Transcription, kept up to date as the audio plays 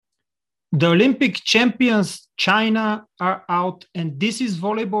The Olympic champions, China, are out, and this is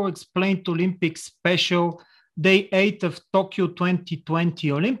Volleyball Explained Olympics special, day 8 of Tokyo 2020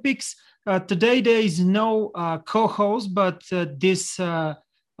 Olympics. Today, there is no co-host, but this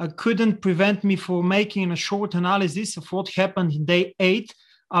couldn't prevent me from making a short analysis of what happened in day 8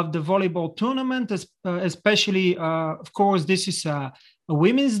 of the volleyball tournament, especially, of course, this is a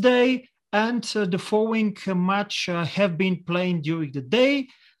Women's Day, and the following match have been played during the day.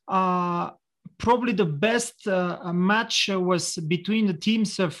 Probably the best match was between the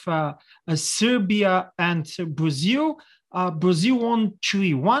teams of Serbia and Brazil. Brazil won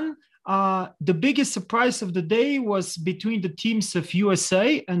 3-1. The biggest surprise of the day was between the teams of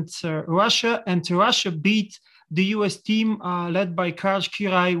USA and Russia, and Russia beat the US team led by Karaj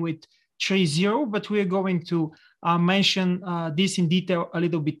Kirai with 3-0, but we're going to mention this in detail a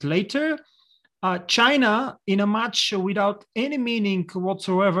little bit later. China, in a match without any meaning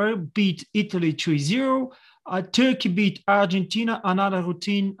whatsoever, beat Italy 3-0. Turkey beat Argentina, another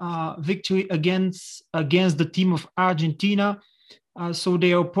routine victory against the team of Argentina. So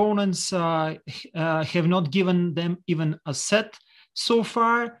their opponents have not given them even a set so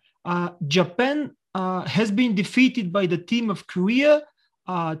far. Japan has been defeated by the team of Korea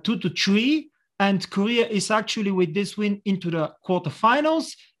 2-3. And Korea is actually, with this win, into the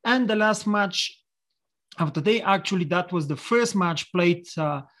quarterfinals. And the last match of the day, actually, that was the first match played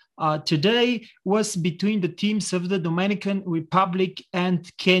today, was between the teams of the Dominican Republic and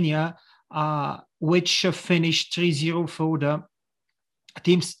Kenya, which finished 3-0 for the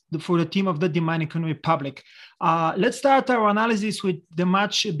team of the Dominican Republic. Let's start our analysis with the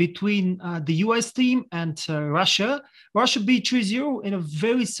match between the US team and Russia. Russia beat 3-0 in a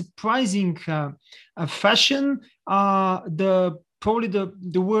very surprising fashion. Probably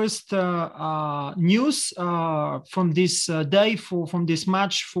the worst news from this day from this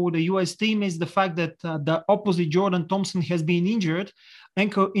match for the US team is the fact that the opposite Jordan Thompson has been injured,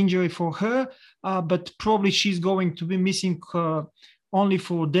 ankle injury for her, but probably she's going to be missing only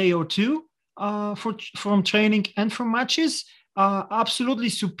for a day or two from training and from matches. Absolutely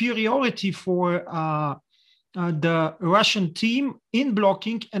superiority for the Russian team in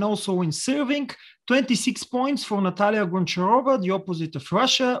blocking and also in serving. 26 points for Natalia Goncharova, the opposite of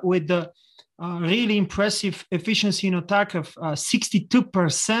Russia, with the really impressive efficiency in attack of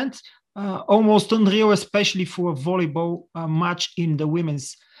 62%, almost unreal, especially for a volleyball match in the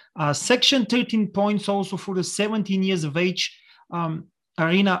women's section. 13 points also for the 17 years of age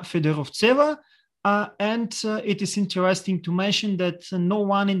Arina Fedorovtseva. And it is interesting to mention that no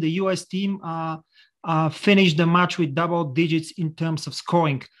one in the US team finished the match with double digits in terms of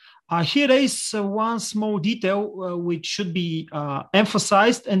scoring. Here there is one small detail which should be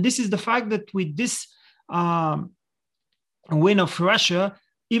emphasized, and this is the fact that with this win of Russia,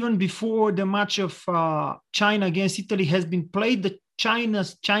 even before the match of China against Italy has been played, the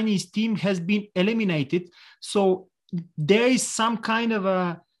Chinese team has been eliminated. So there is some kind of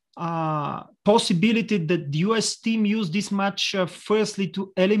a possibility that the US team used this match firstly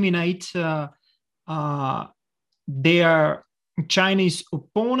to eliminate their Chinese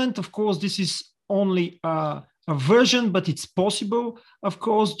opponent. Of course, this is only a version, but it's possible, of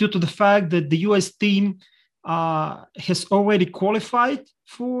course, due to the fact that the US team has already qualified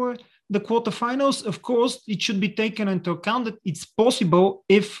for the quarterfinals. Of course, it should be taken into account that it's possible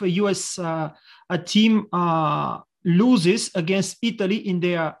if a US team loses against Italy in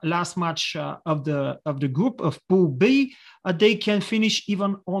their last match of the group of Pool B, they can finish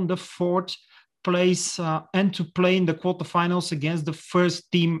even on the fourth place and to play in the quarterfinals against the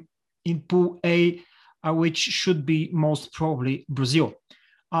first team in Pool A, which should be most probably Brazil.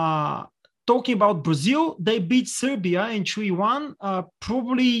 Talking about Brazil, they beat Serbia in 3-1.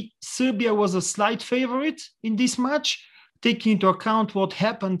 Probably Serbia was a slight favorite in this match, taking into account what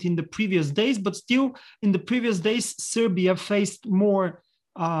happened in the previous days, but still in the previous days, Serbia faced more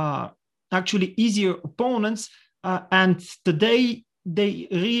actually easier opponents. And today, they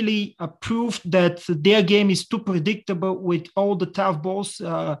really proved that their game is too predictable with all the tough balls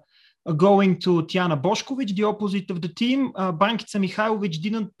going to Tijana Bošković, the opposite of the team. Brankica Mihajlović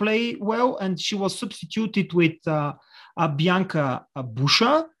didn't play well, and she was substituted with Bianca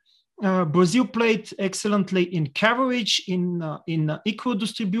Buša. Brazil played excellently in coverage, in equal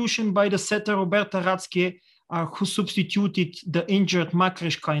distribution by the setter Roberta Ratzke, who substituted the injured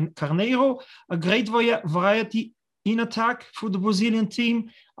Macres Carneiro. A great variety in attack for the Brazilian team,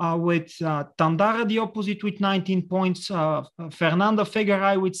 with Tandara the opposite with 19 points, Fernanda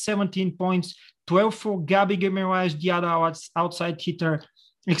Fegaray with 17 points, 12 for Gabi Guimarães, the other outside hitter,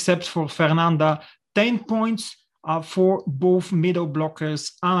 except for Fernanda, 10 points. for both middle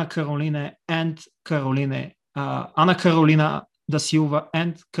blockers, Ana Carolina da Silva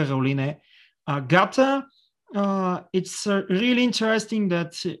and Caroline Gata. It's really interesting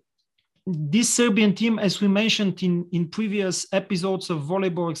that this Serbian team, as we mentioned in previous episodes of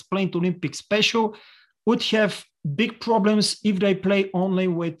Volleyball Explained Olympic Special, would have big problems if they play only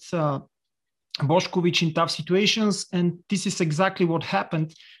with Bošković in tough situations. And this is exactly what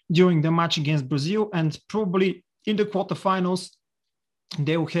happened during the match against Brazil. And probably in the quarterfinals,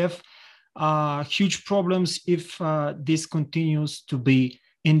 they will have huge problems if this continues to be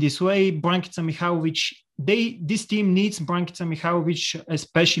in this way. Brankica Mihajlović, this team needs Brankica Mihajlović,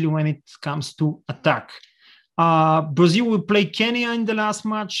 especially when it comes to attack. Brazil will play Kenya in the last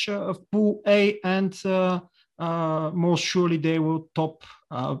match of Pool A, and most surely they will top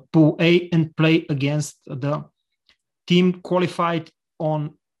Pool A and play against the team qualified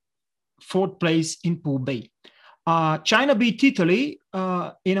on fourth place in Pool B. China beat Italy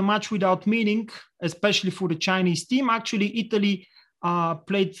in a match without meaning, especially for the Chinese team. Actually, Italy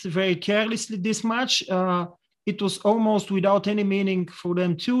played very carelessly this match. It was almost without any meaning for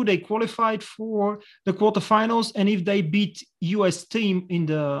them too. They qualified for the quarterfinals, and if they beat US team in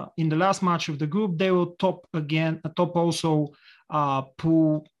the last match of the group, they will top also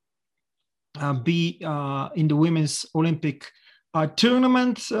Pool B in the women's Olympic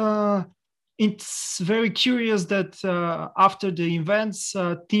tournament. It's very curious that after the events,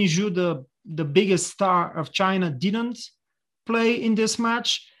 Tin Zhu, the biggest star of China, didn't play in this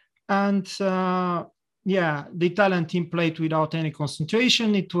match. And the Italian team played without any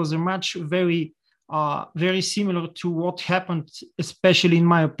concentration. It was a match very similar to what happened, especially in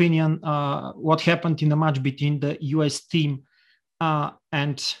my opinion, what happened in the match between the US team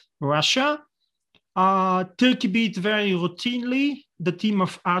and Russia. Turkey beat very routinely the team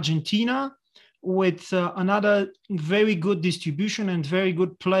of Argentina with another very good distribution and very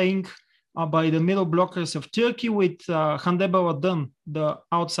good playing by the middle blockers of Turkey, with Hande Baladan, the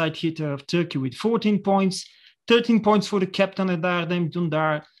outside hitter of Turkey, with 14 points, 13 points for the captain Erdem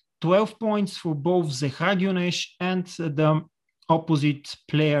Dündar, 12 points for both Zehra Güneş and the opposite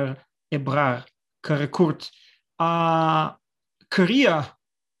player Ebrar Karakurt. Korea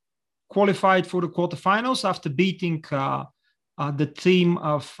qualified for the quarterfinals after beating the team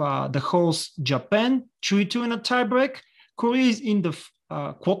of the host Japan 3-2 in a tiebreak. Korea is in the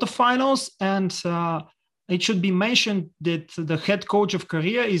quarterfinals, and it should be mentioned that the head coach of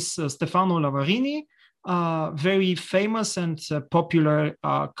Korea is Stefano Lavarini, very famous and popular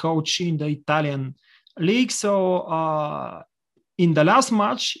coach in the Italian league. So in the last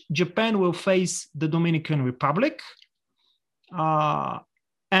match, Japan will face the Dominican Republic.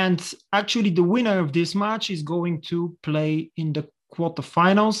 And actually, the winner of this match is going to play in the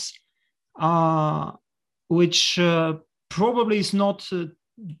quarterfinals, which probably is not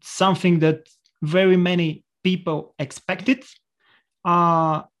something that very many people expected.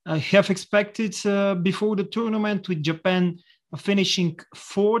 I have expected before the tournament, with Japan finishing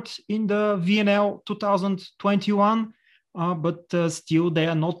fourth in the VNL 2021, but still they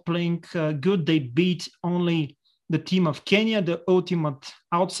are not playing good. They beat only the team of Kenya, the ultimate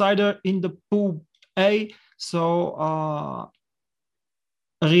outsider in the Pool A. So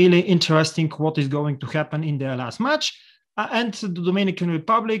really interesting what is going to happen in their last match. And the Dominican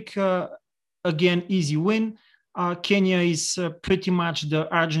Republic, again, easy win. Kenya is pretty much the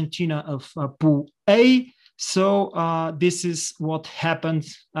Argentina of Pool A. So this is what happened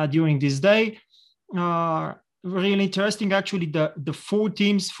during this day. Really interesting, actually, the four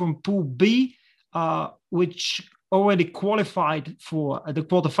teams from Pool B, which already qualified for the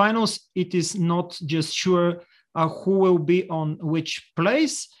quarterfinals. It is not just sure who will be on which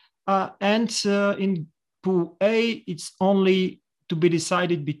place. And in Pool A, it's only to be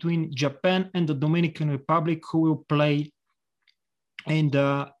decided between Japan and the Dominican Republic, who will play in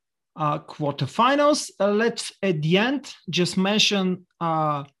the quarterfinals. Let's, at the end, just mention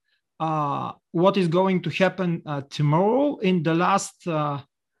what is going to happen tomorrow in the last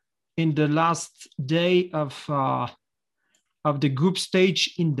day of the group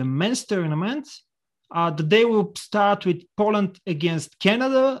stage in the men's tournament. The day will start with Poland against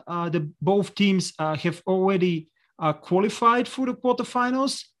Canada. Both teams have already qualified for the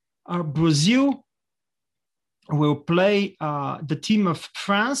quarterfinals. Brazil will play the team of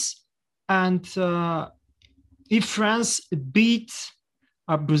France, and if France beats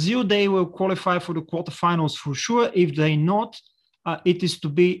Brazil, they will qualify for the quarterfinals for sure. If they not, it is to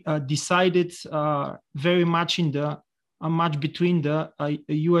be decided very much in the match between the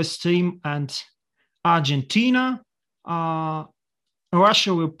US team and Argentina.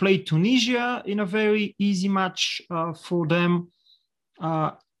 Russia will play Tunisia in a very easy match for them.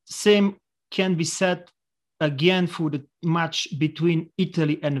 Same can be said again for the match between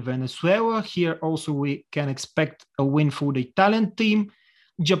Italy and Venezuela. Here also we can expect a win for the Italian team.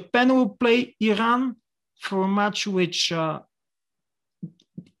 Japan will play Iran for a match which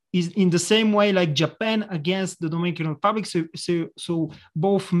is in the same way like Japan against the Dominican Republic. So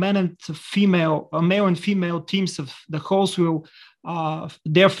both men and female, male and female teams of the host will,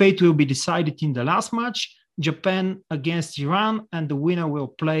 their fate will be decided in the last match. Japan against Iran, and the winner will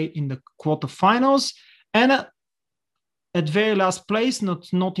play in the quarterfinals. And at very last place,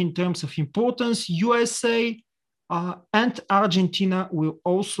 not in terms of importance, USA and Argentina will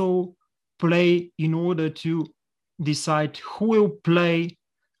also play in order to decide who will play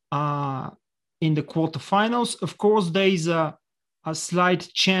in the quarterfinals. Of course, there is a slight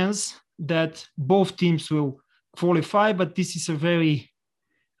chance that both teams will qualify, but this is a very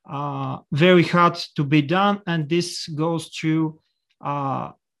hard to be done, and this goes to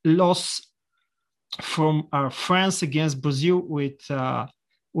loss from France against Brazil with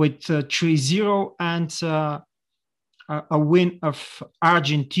 3-0, and a win of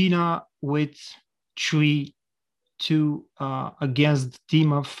Argentina with 3-2 against the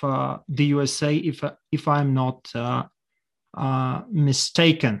team of the USA, if I'm not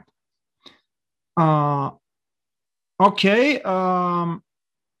mistaken. Okay.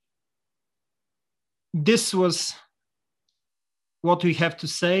 This was what we have to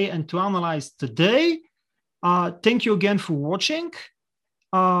say and to analyze today. Thank you again for watching.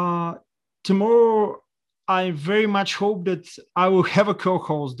 Tomorrow, I very much hope that I will have a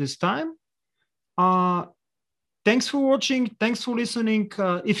co-host this time. Thanks for watching. Thanks for listening.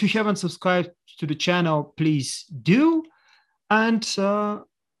 If you haven't subscribed to the channel, please do. And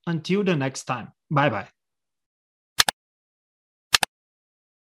until the next time, bye-bye.